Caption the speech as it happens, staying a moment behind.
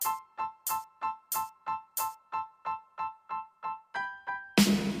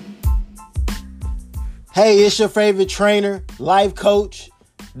Hey, it's your favorite trainer, life coach,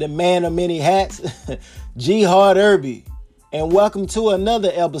 the man of many hats, Jihad Irby, and welcome to another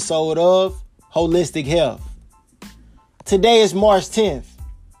episode of Holistic Health. Today is March 10th,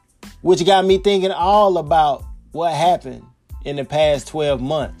 which got me thinking all about what happened in the past 12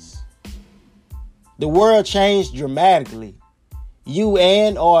 months. The world changed dramatically. You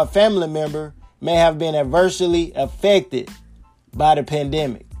or a family member may have been adversely affected by the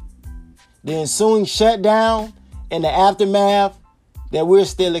pandemic. The ensuing shutdown and the aftermath that we're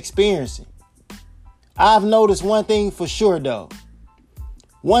still experiencing. I've noticed one thing for sure though.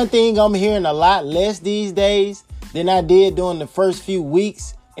 One thing I'm hearing a lot less these days than I did during the first few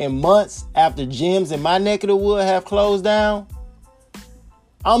weeks and months after gyms in my neck of the wood have closed down.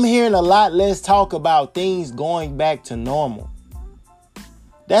 I'm hearing a lot less talk about things going back to normal.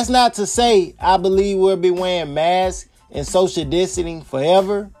 That's not to say I believe we'll be wearing masks and social distancing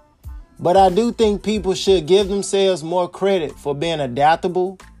forever. But I do think people should give themselves more credit for being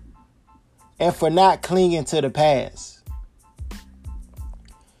adaptable and for not clinging to the past.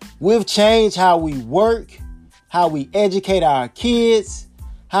 We've changed how we work, how we educate our kids,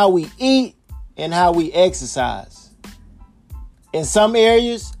 how we eat, and how we exercise. In some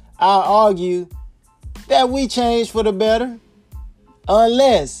areas, I'll argue that we changed for the better,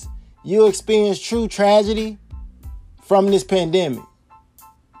 unless you experience true tragedy from this pandemic.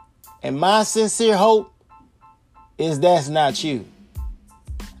 And my sincere hope is that's not you.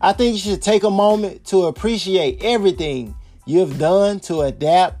 I think you should take a moment to appreciate everything you've done to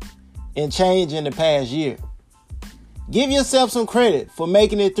adapt and change in the past year. Give yourself some credit for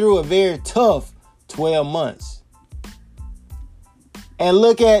making it through a very tough 12 months. And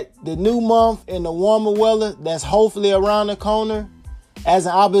look at the new month and the warmer weather that's hopefully around the corner as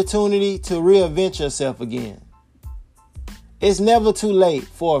an opportunity to reinvent yourself again. It's never too late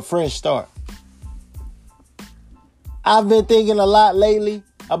for a fresh start. I've been thinking a lot lately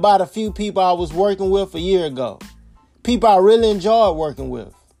about a few people I was working with a year ago. People I really enjoyed working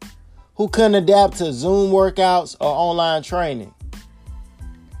with, who couldn't adapt to Zoom workouts or online training.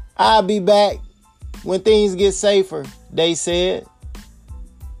 I'll be back when things get safer, they said.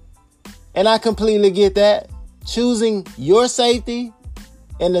 And I completely get that. Choosing your safety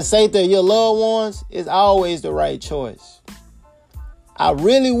and the safety of your loved ones is always the right choice. I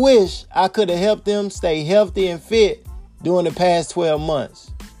really wish I could have helped them stay healthy and fit during the past 12 months.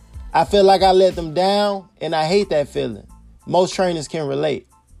 I feel like I let them down, and I hate that feeling. Most trainers can relate.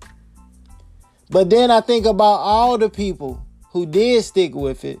 But then I think about all the people who did stick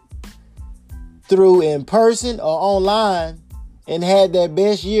with it through in person or online and had their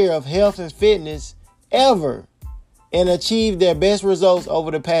best year of health and fitness ever and achieved their best results over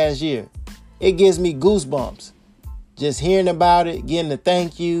the past year. It gives me goosebumps. Just hearing about it, getting the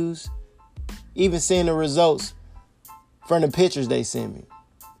thank yous, even seeing the results from the pictures they send me.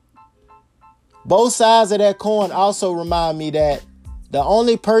 Both sides of that coin also remind me that the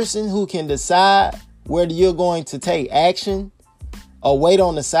only person who can decide whether you're going to take action or wait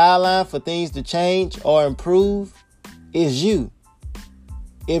on the sideline for things to change or improve is you.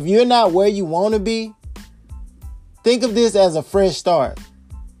 If you're not where you want to be, think of this as a fresh start.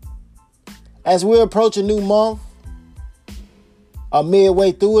 As we approach a new month, or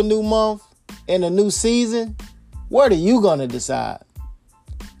midway through a new month and a new season, what are you going to decide?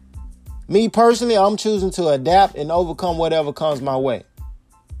 Me personally, I'm choosing to adapt and overcome whatever comes my way.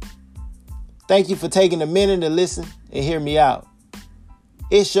 Thank you for taking a minute to listen and hear me out.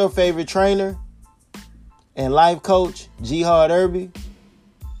 It's your favorite trainer and life coach, Jihad Irby.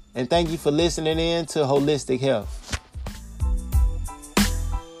 And thank you for listening in to Holistic Health.